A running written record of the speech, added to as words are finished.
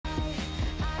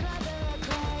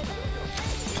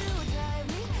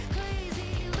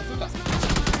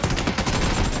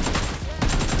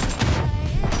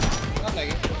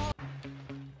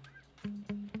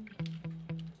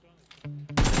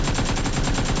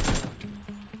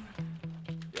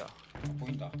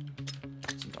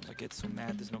get so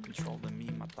mad, there's no controlling me.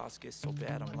 My thoughts get so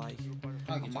bad, I'm like,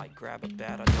 I might grab a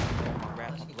bat, I don't know, my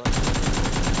rap, my blood.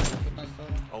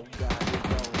 Oh God, here it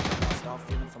goes. I start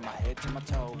feeling from my head to my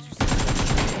toes. You said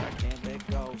that I can't let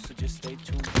go, so just stay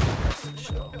tuned for the rest of the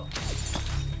show.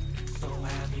 So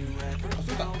have you ever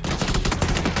felt change?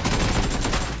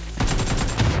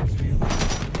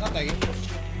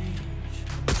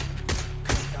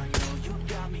 'Cause I know you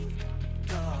got me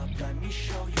up. Let me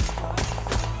show you what's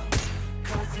up.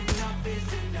 'Cause enough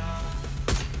is enough.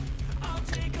 I'll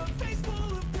take a face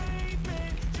full of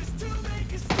pavement just to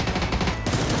make a statement.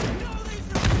 I know there's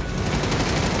no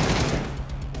turning.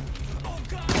 Oh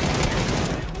God,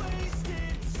 I'm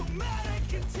wasted. So mad I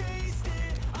can taste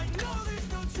it. I know there's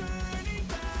no turning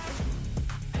back.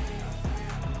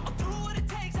 I'll do what it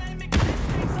takes. I ain't making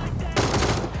mistakes like that.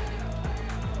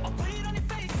 I'll put it on your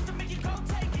face just to make you go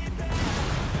take it back.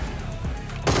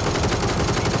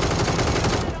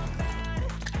 I'm mad.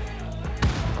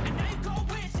 And now you go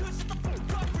wish you would shut the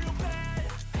fuck up real bad.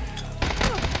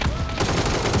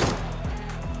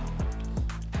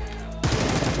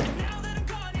 And now that I'm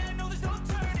gone, yeah, I know there's no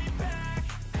turning back.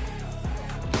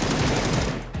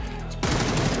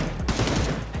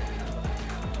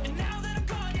 And now that I'm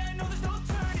gone, yeah, I know there's no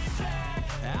turning back.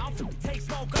 I'll take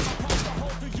smoke, I'm supposed to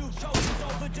hold through you, show is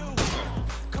overdue.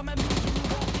 Come at me, you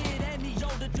won't get any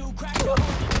older, dude. Crack the hole,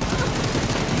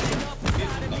 eating up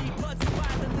inside of me, blood so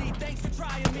violently. Thanks for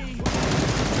trying me.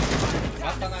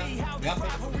 Time to see how this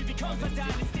rivalry becomes a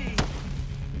dynasty.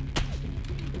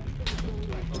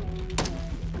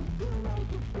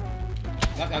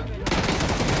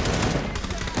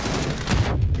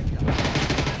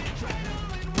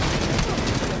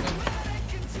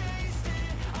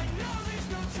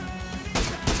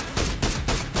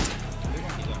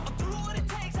 I'll do what it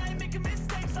takes, I ain't making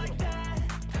mistakes like that.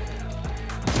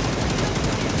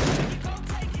 You go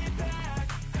take it back.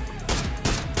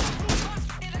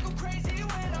 And I go crazy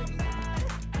when I'm mad.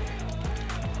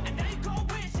 And now you go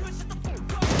wish you would shut the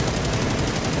fuck up.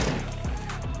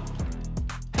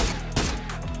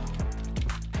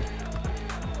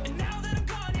 And now that I'm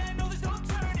gone, yeah, I know there's no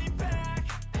turning back.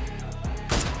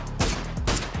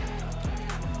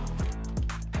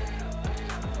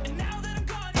 And now that I'm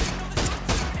gone, yeah, I know there's no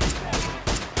turning back.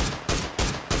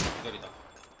 기절이다.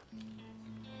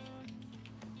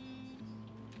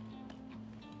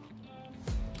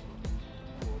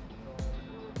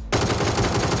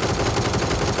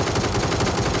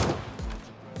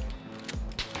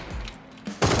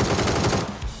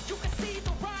 You can see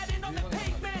the writing on the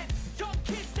pavement. Young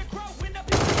kids, they're growing up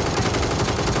in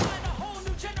find a whole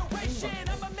new generation.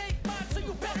 I'ma make mine, so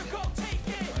you better go take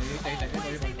it.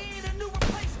 Always they need a new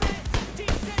replacement.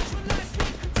 Decentralized,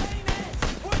 can't contain it.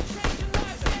 We're changing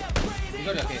lives, yeah, upgrading.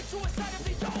 이거를 이렇게. Suicide of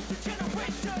the older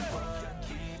generation.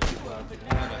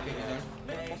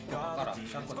 가라.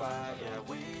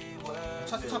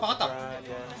 차 막았다.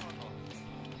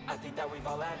 I think that we've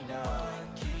all had enough.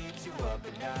 Keeps you up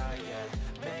at night, yeah.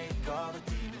 Make all the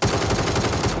demons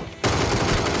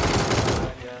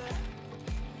yeah.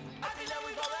 I think that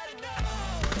we've all had enough.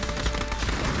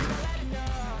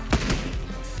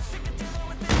 Sick of dealing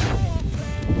with this whole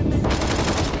plan.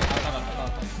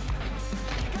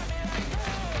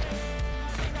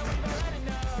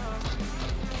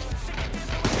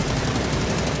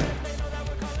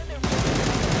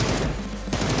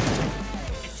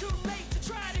 It's too late to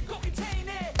try to go contain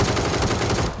it.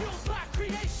 Fueled by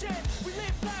creation, we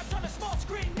live lives on a small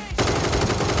screen nation.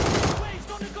 Waves,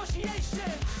 no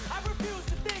negotiation. I refuse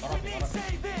to think we need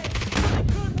saving. Something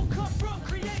good will come from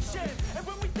creation. And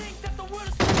when we think that the world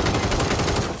is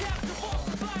adapt to all,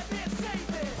 survive and save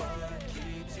it. What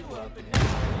keeps you up at night?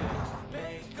 Yeah.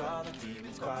 Make all the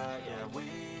demons quiet. Yeah, we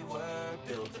were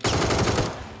built to die.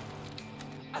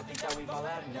 I think that we've all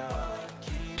had enough.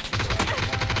 Keeps you up at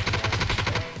night.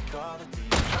 Yeah. Make all the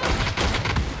demons quiet.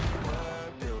 We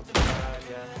were built to die.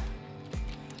 Yeah.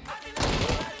 I think that we've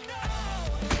all had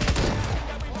enough. I think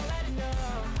that we've all had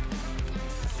enough.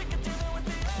 Sick of dealing with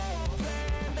the old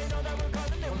plan. They know that we're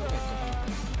calling it wrong.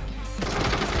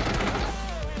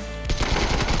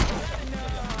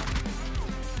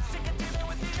 Sick of dealing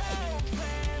with the old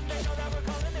plan. They know that we're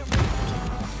calling it wrong.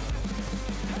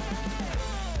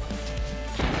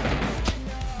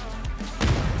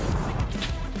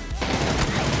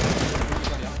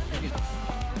 기절이야.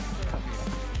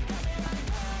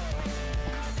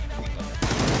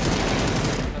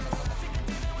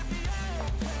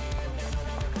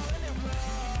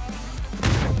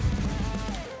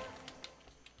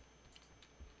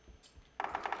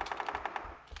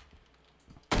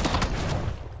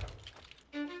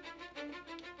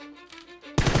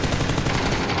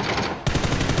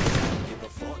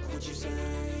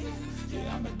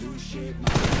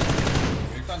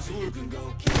 일단 둘.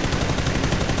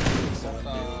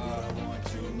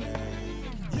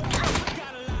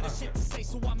 Got a lot of shit to say,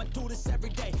 so I'ma do this every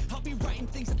day. I'll be writing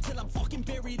things until I'm fucking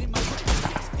buried in my grave.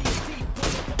 6 feet deep,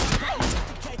 pull up on my brain,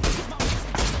 decay. 'Cause my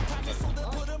messages are timeless, so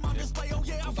they'll put 'em on display. Oh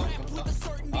yeah, I rap with a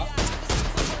certainty. I have the sense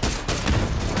of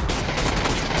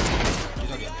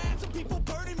urgency. I had some people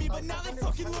burning me, but now they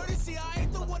fucking learn to see I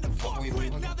ain't the one to fuck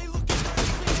with. Now they look at me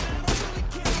and I don't really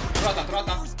care.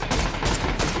 들어왔다.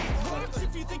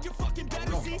 If you think you're fucking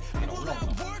better, see, I will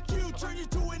outwork you, turn you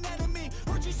to an enemy.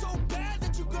 Hurt you so bad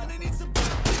that you're gonna need some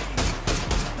therapy.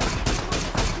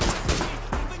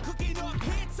 I've been cooking up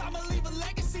hits, I'ma leave a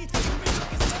legacy. You've been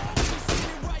looking slow when you're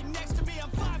sitting right next to me.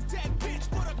 I'm 5'10", bitch,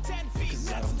 but I'm 10 feet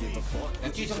next to me. 야,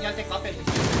 정리할 때 앞에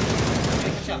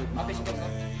앞에 신경 써.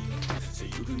 So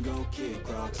you can go kick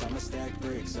rocks, I'ma stack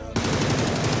bricks up.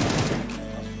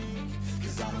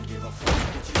 Cause I don't give a fuck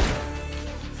what you say.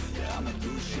 Yeah, I'ma do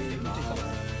shit my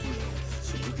way.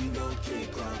 So you can go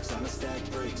kick rocks, I'ma stack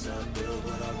bricks up, build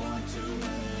what I want to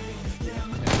make. Yeah,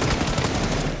 I'ma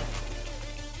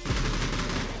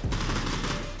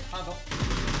하나 더.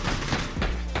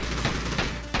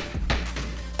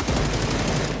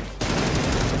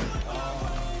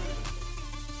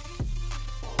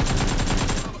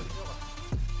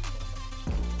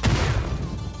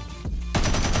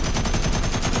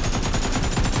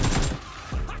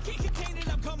 I can't contain it,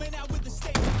 I'm coming out with a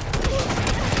statement.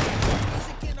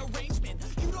 Music and arrangement.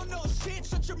 You don't know shit,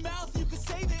 shut your mouth, you can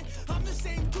save it. I'm the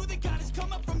same dude that got his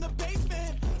come up from the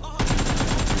basement.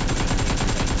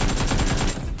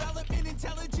 Development,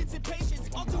 intelligence, and patience.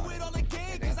 I'll do it all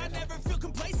again, cause I never feel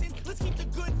complacent. Let's keep the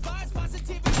good vibes,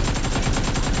 positivity. I'm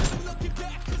never looking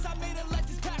back, cause I made a life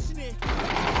that's passionate.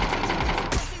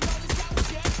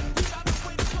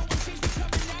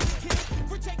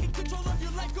 For taking control of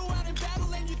your life, go out and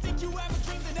battle. And you think you have a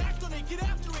dream, then act on it. Get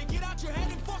after it, get out your head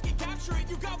and fucking capture it.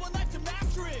 You got one life to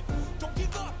master it. Don't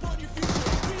give up on your future.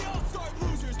 We all start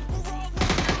losers. We're all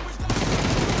losers.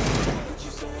 what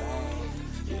you say.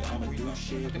 Yeah, I'ma do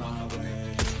shit my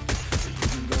way. So you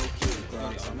can go kick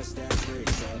rocks, I'ma stack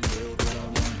bricks up, build what I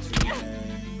want to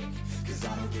make. Cause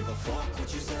I don't give a fuck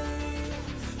what you say.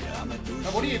 Yeah, I'ma do 야,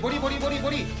 shit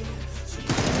머리.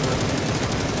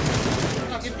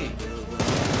 하나 개피.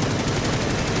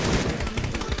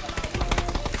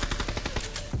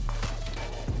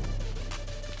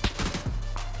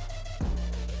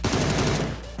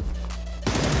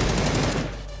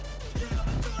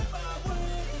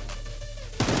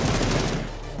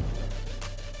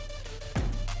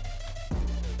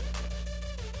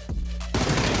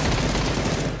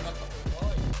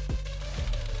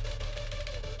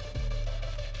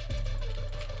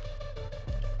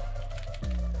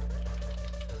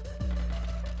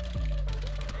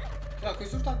 야, 그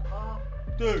술탄.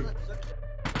 둘.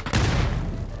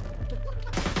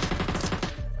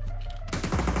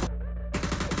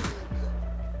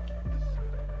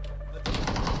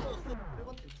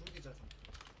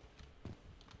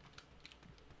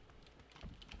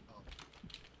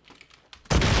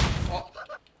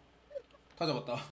 다 잡았다.